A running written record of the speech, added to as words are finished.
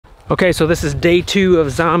Okay, so this is day 2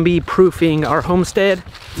 of zombie proofing our homestead.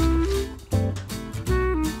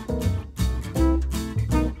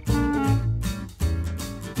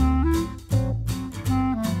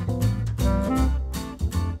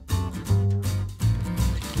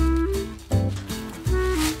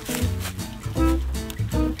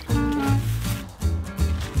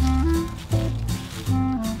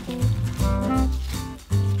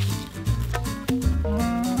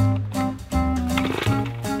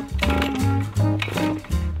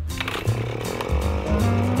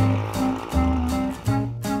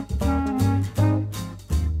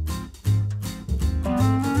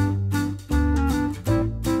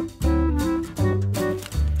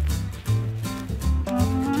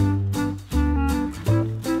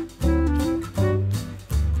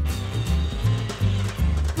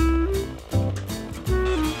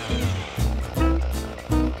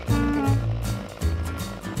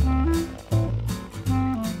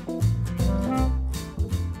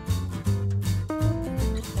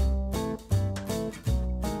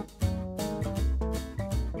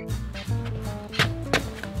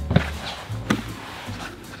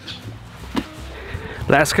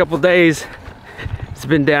 Last couple days, it's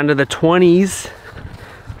been down to the 20s.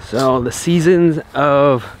 So the seasons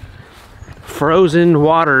of frozen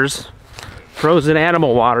waters, frozen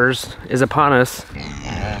animal waters is upon us.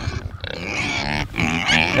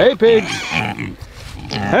 Hey pigs!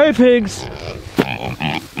 Hey pigs!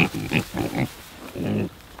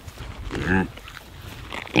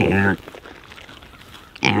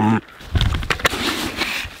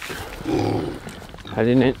 I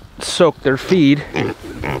didn't soak their feed.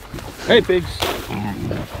 Hey pigs!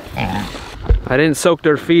 I didn't soak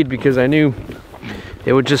their feed because I knew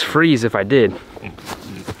it would just freeze if I did.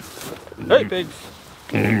 Hey pigs!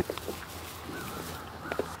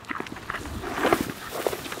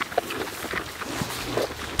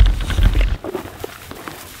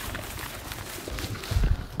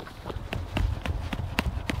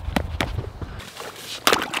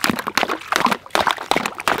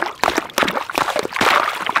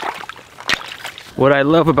 What I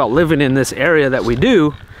love about living in this area that we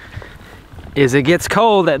do is it gets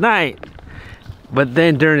cold at night, but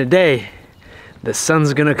then during the day, the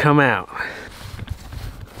sun's gonna come out.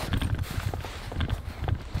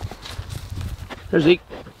 There's Zeke.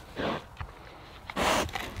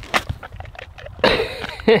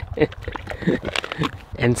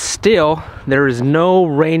 And still, there is no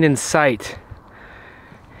rain in sight.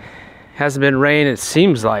 Hasn't been rain, it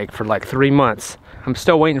seems like, for like 3 months. I'm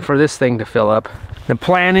still waiting for this thing to fill up. The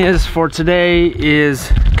plan is for today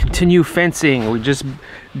is continue fencing. We just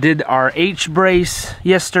did our H-brace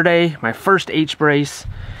yesterday, my first H-brace,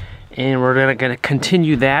 and we're gonna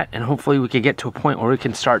continue that, and hopefully we can get to a point where we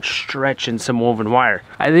can start stretching some woven wire.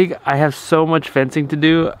 I think I have so much fencing to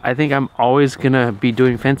do. I think I'm always gonna be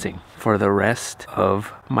doing fencing for the rest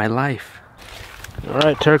of my life. All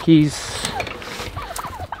right, turkeys.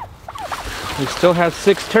 We still have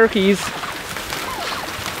 6 turkeys.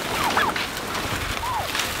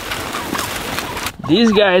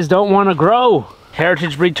 These guys don't want to grow.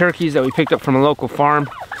 Heritage breed turkeys that we picked up from a local farm.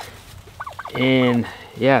 And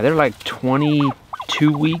yeah, they're like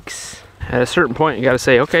 22 weeks. At a certain point, you gotta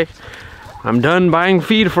say, okay, I'm done buying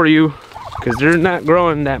feed for you because they're not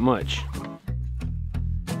growing that much.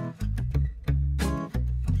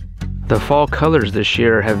 The fall colors this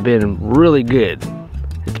year have been really good.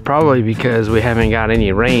 It's probably because we haven't got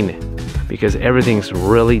any rain because everything's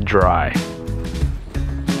really dry.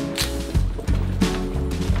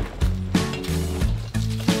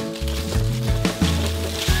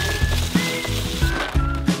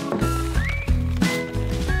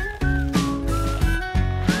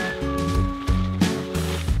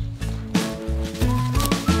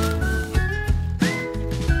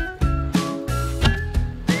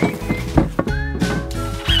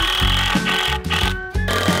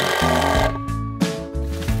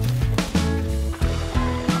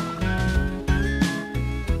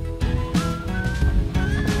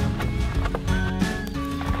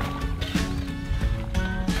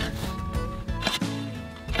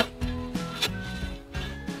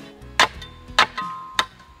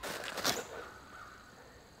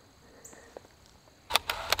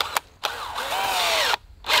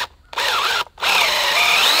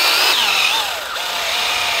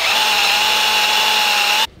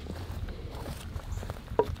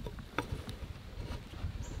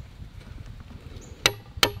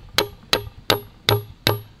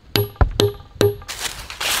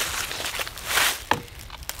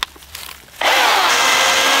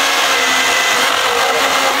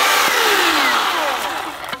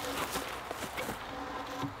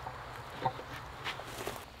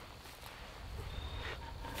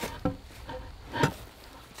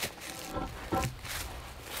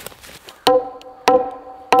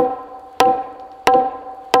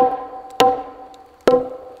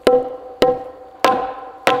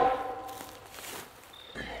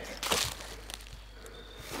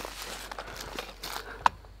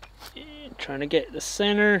 Trying to get the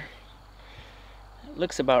center. It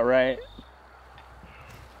looks about right.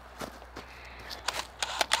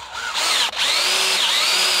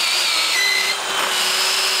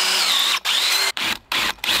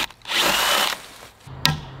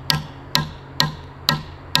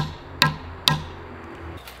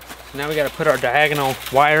 Now we got to put our diagonal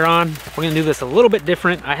wire on. We're gonna do this a little bit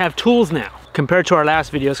different. I have tools now. Compared to our last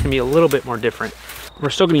video, it's gonna be a little bit more different. We're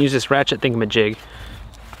still gonna use this ratchet thingamajig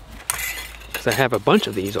because I have a bunch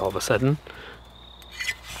of these all of a sudden.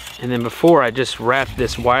 And then before, I just wrapped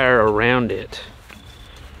this wire around it.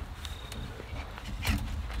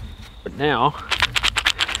 But now,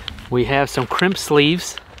 we have some crimp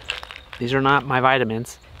sleeves. These are not my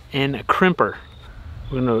vitamins. And a crimper.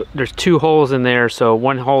 There's 2 holes in there, so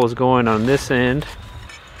 1 hole is going on this end.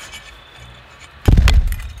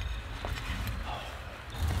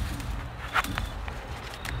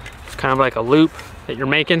 It's kind of like a loop that you're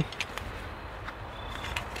making.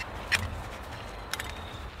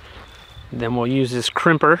 And then we'll use this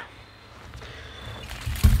crimper.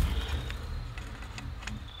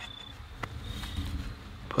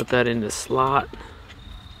 Put that in the slot.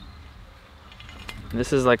 And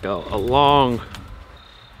this is like a long...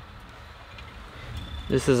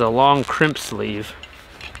 This is a long crimp sleeve.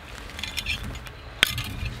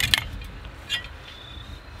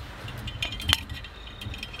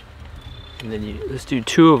 And then let's do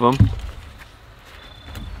 2 of them.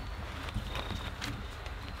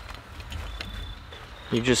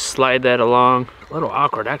 You just slide that along. A little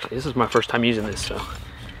awkward actually. This is my first time using this, so.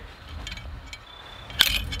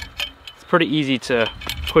 It's pretty easy to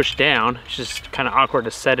push down. It's just kind of awkward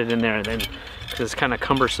to set it in there and then, because it's kind of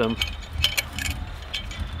cumbersome.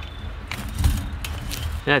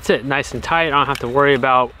 And that's it, nice and tight. I don't have to worry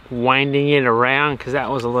about winding it around because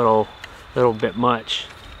that was a little bit much.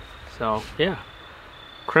 So yeah,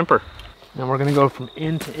 crimper. Now we're gonna go from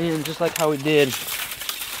end to end just like how we did.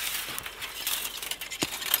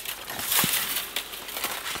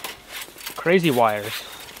 Crazy wires.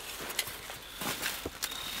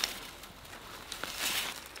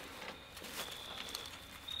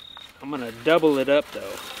 I'm gonna double it up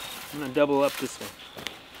though. I'm gonna double up this one.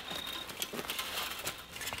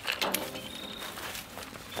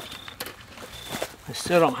 I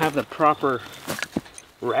still don't have the proper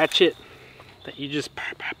ratchet that you just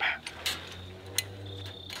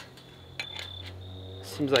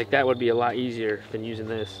seems like that would be a lot easier than using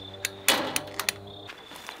this.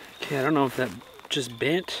 Okay, I don't know if that just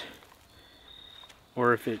bent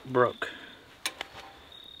or if it broke.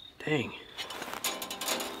 Dang.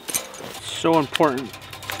 It's so important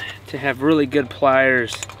to have really good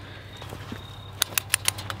pliers.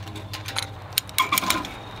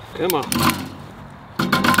 Come on.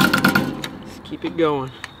 Keep it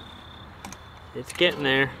going. It's getting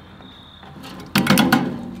there.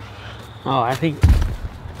 Oh, I think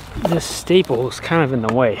this staple is kind of in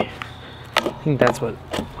the way. I think that's what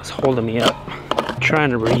was holding me up. I'm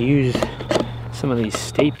trying to reuse some of these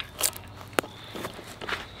staples.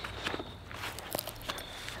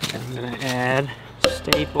 I'm gonna add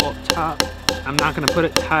staple up top. I'm not gonna put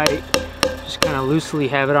it tight. Just kind of loosely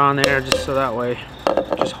have it on there just so that way,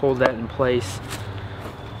 just hold that in place.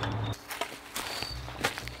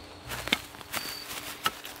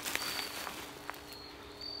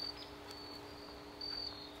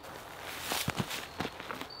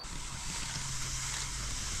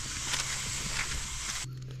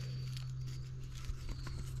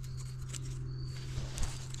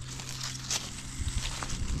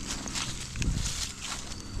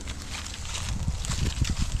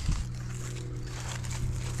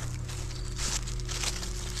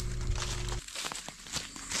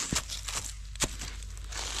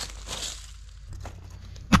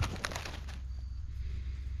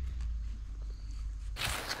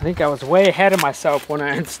 I think I was way ahead of myself when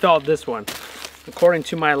I installed this one. According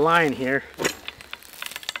to my line here,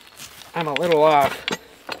 I'm a little off.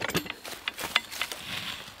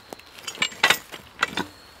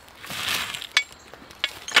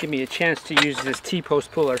 Give me a chance to use this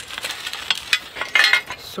T-post puller.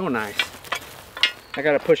 So nice. I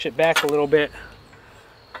gotta push it back a little bit.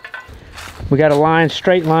 We got a line,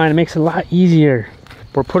 straight line. It makes it a lot easier.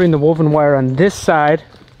 We're putting the woven wire on this side.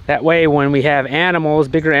 That way when we have animals,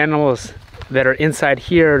 bigger animals that are inside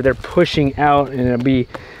here, they're pushing out and it'll be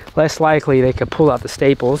less likely they could pull out the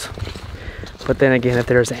staples. But then again, if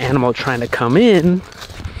there's an animal trying to come in,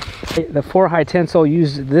 the 4-high tensile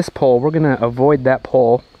used this pole. We're gonna avoid that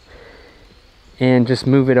pole and just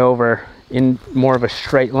move it over in more of a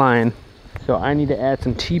straight line. So I need to add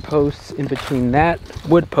some T-posts in between that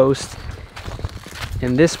wood post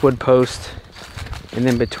and this wood post and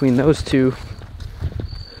then between those two,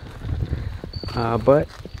 but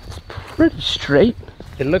it's pretty straight.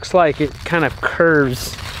 It looks like it kind of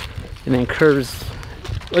curves and then curves.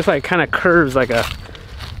 Looks like it kind of curves like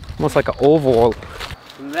almost like an oval.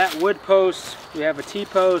 From that wood post, we have a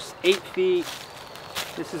T-post, 8 feet.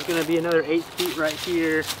 This is gonna be another 8 feet right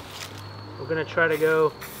here. We're gonna try to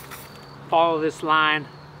go follow this line.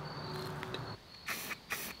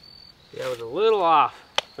 Yeah, I was a little off.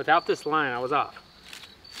 Without this line, I was off.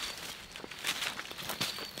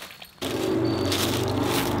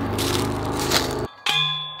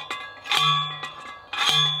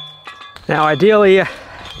 Now ideally,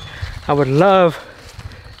 I would love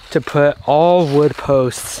to put all wood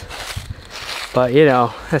posts, but you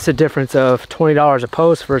know, that's a difference of $20 a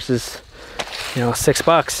post versus, you know,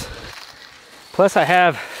 $6. Plus I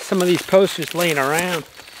have some of these posts just laying around.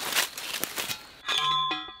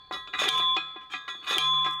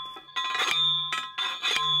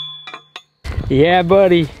 Yeah,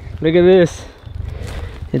 buddy, look at this.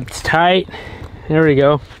 It's tight. There we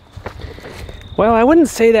go. Well, I wouldn't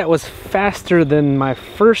say that was faster than my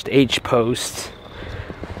first H post,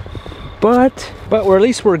 but at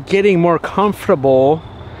least we're getting more comfortable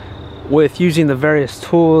with using the various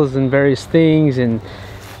tools and various things and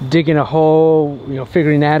digging a hole, you know,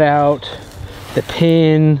 figuring that out, the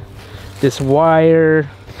pin, this wire.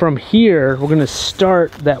 From here, we're gonna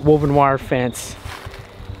start that woven wire fence,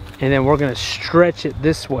 and then we're gonna stretch it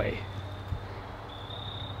this way.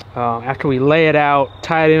 After we lay it out,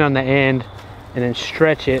 tie it in on the end, and then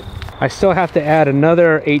stretch it. I still have to add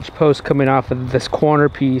another H post coming off of this corner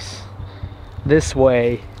piece this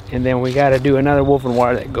way, and then we got to do another woven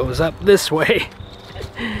wire that goes up this way.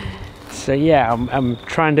 So yeah, I'm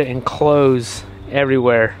trying to enclose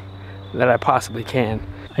everywhere that I possibly can.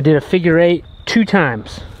 I did a figure 8 2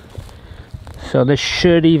 times, so this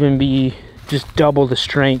should even be just double the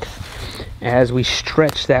strength as we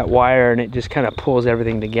stretch that wire, and it just kind of pulls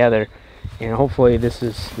everything together. And hopefully this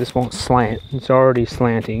won't slant. It's already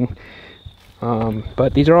slanting,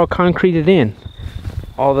 but these are all concreted in.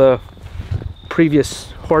 All the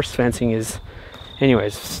previous horse fencing is,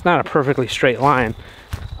 anyways, it's not a perfectly straight line,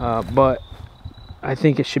 but I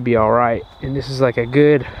think it should be all right. And this is like a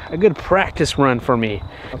good practice run for me.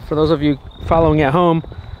 For those of you following at home,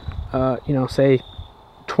 you know, say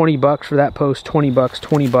 20 bucks for that post, 20 bucks,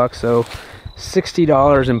 20 bucks, so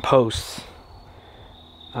 $60 in posts.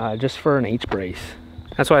 Just for an H brace.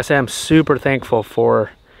 That's why I say I'm super thankful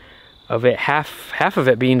for half of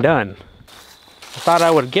it being done. I thought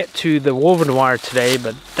I would get to the woven wire today,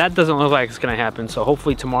 but that doesn't look like it's gonna happen, so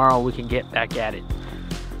hopefully tomorrow we can get back at it.